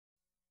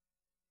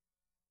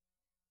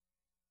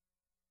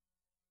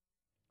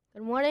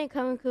Good morning,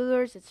 Cumming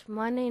Cougars. It's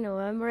Monday,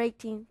 November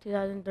 18,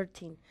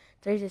 2013.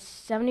 Today's the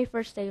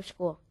 71st day of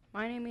school.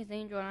 My name is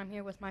Angel, and I'm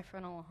here with my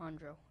friend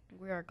Alejandro.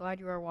 We are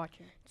glad you are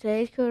watching.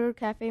 Today's Cougar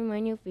Cafe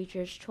menu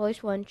features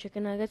Choice 1,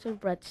 chicken nuggets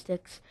with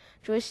breadsticks,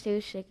 Choice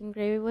 2, chicken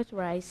gravy with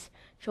rice,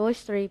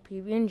 Choice 3,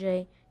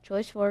 PB&J,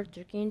 Choice 4,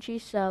 turkey and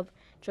cheese sub,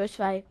 Choice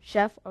 5,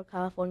 chef or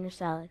California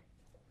salad.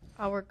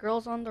 Our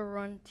Girls on the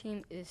Run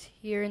team is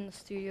here in the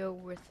studio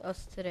with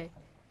us today.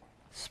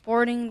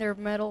 Sporting their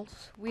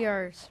medals, we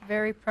are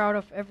very proud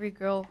of every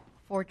girl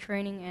for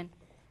training and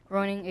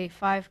running a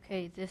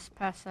 5K this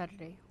past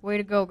Saturday. Way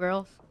to go,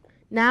 girls.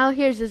 Now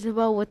here's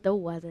Isabel with the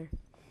weather.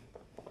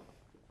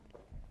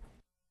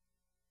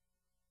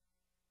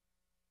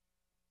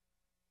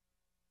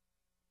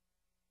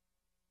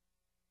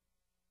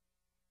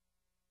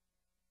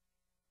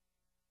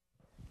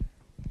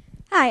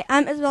 Hi,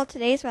 I'm Isabel.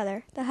 Today's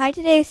weather. The high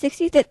today is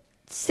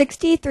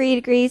 63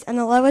 degrees and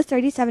the low is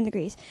 37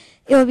 degrees.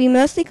 It will be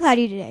mostly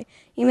cloudy today.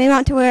 You may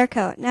want to wear a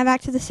coat. Now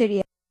back to the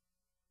studio.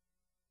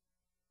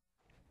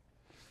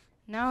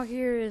 Now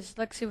here is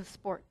Lexi with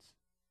sports.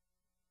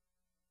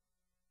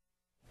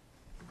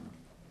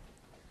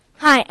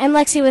 Hi, I'm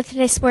Lexi with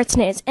today's sports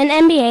news. In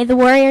NBA, the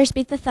Warriors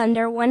beat the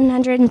Thunder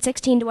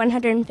 116 to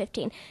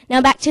 115.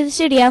 Now back to the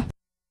studio.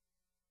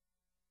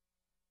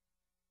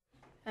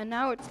 And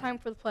now it's time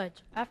for the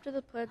pledge. After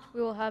the pledge,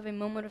 we will have a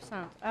moment of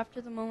silence.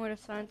 After the moment of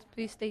silence,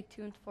 please stay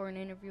tuned for an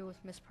interview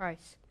with Miss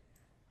Price.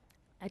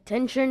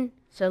 Attention,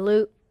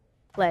 salute,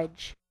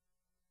 pledge.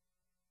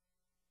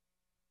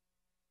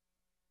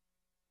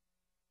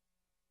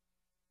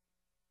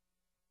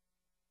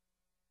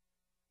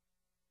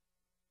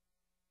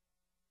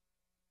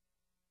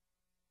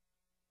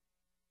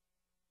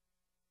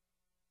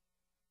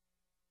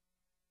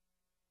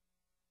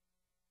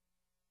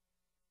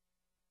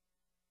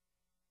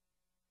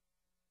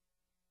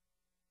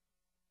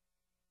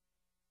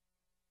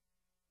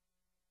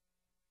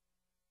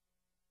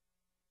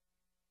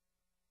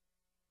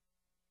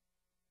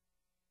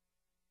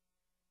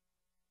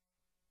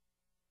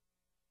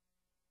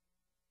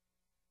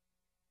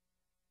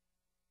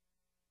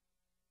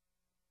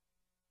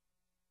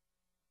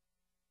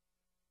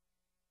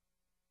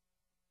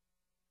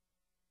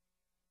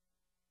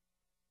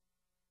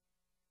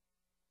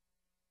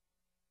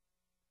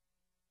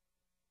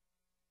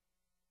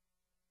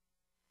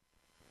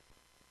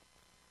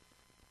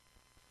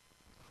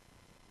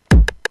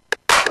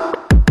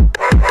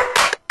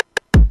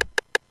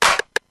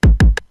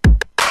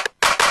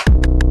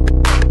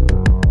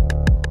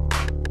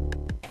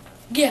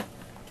 Yeah.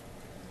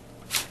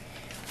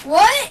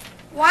 What?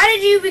 Why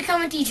did you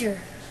become a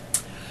teacher?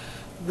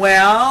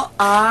 Well,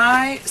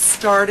 I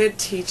started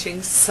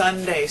teaching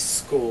Sunday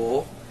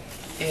school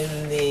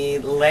in the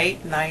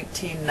late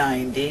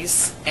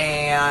 1990s,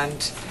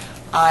 and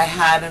I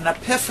had an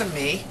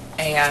epiphany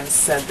and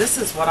said, this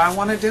is what I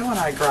want to do when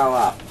I grow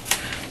up.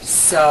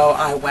 So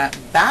I went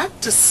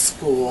back to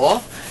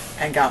school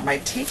and got my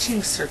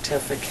teaching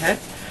certificate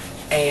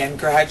and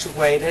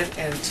graduated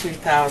in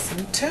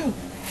 2002.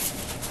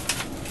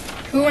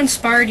 Who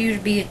inspired you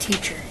to be a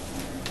teacher?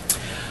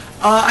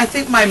 I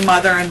think my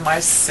mother and my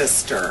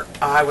sister.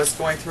 I was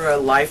going through a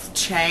life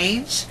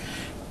change,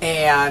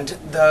 and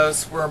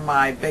those were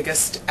my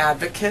biggest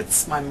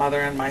advocates, my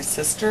mother and my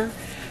sister.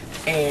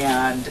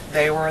 And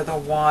they were the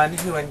one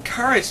who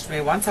encouraged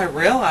me. Once I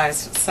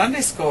realized at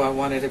Sunday school I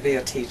wanted to be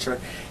a teacher,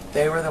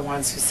 they were the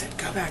ones who said,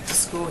 go back to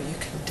school, you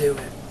can do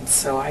it. And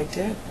so I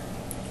did.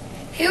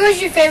 Who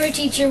was your favorite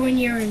teacher when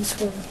you were in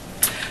school?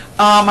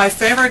 My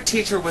favorite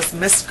teacher was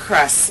Miss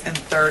Kress in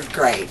 3rd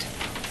grade.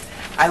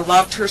 I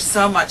loved her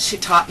so much. She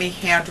taught me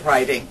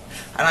handwriting,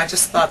 and I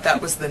just thought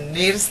that was the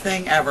neatest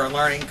thing ever,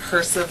 learning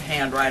cursive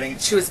handwriting.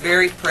 She was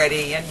very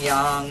pretty and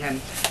young, and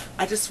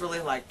I just really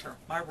liked her,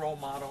 my role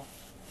model.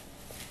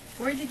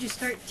 Where did you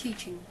start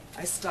teaching?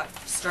 I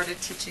started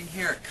teaching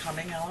here at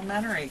Cumming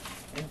Elementary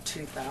in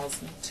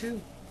 2002.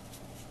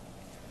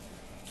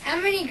 How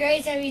many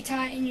grades have you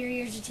taught in your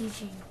years of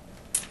teaching?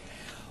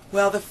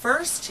 Well, the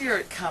first year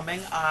at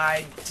Cumming,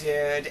 I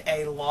did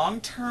a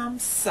long-term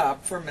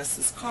sub for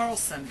Mrs.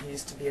 Carlson, who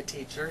used to be a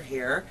teacher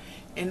here,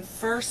 in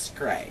 1st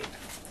grade.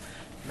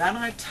 Then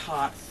I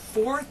taught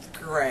 4th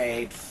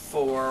grade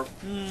for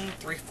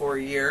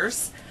 3-4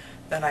 years.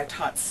 Then I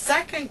taught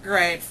 2nd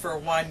grade for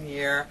 1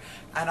 year,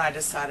 and I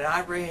decided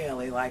I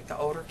really like the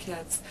older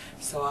kids,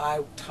 so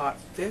I taught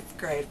 5th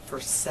grade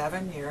for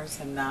 7 years,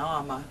 and now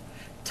I'm a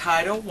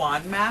Title I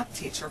math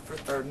teacher for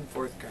 3rd and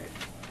 4th grade.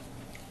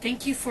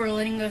 Thank you for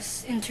letting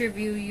us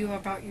interview you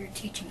about your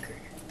teaching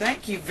career.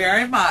 Thank you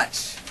very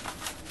much.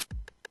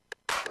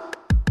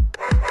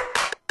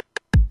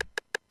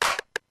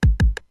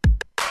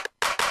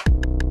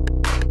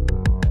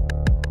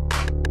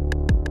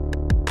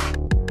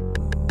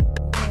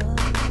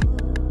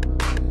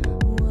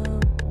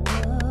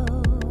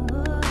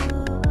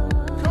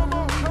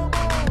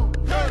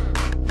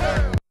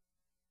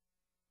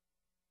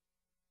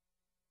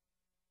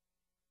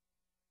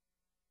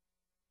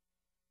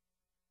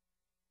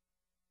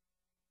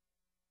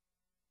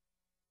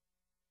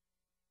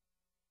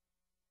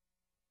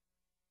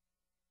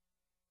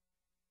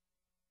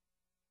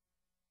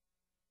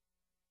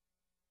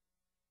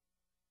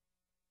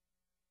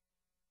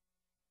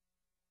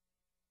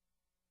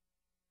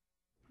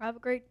 Have a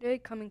great day,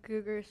 Cumming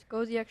Cougars.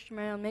 Go the extra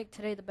mile and make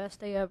today the best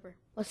day ever.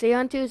 We'll see you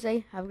on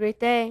Tuesday. Have a great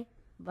day.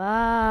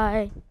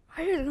 Bye.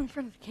 Why are you in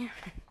front of the camera?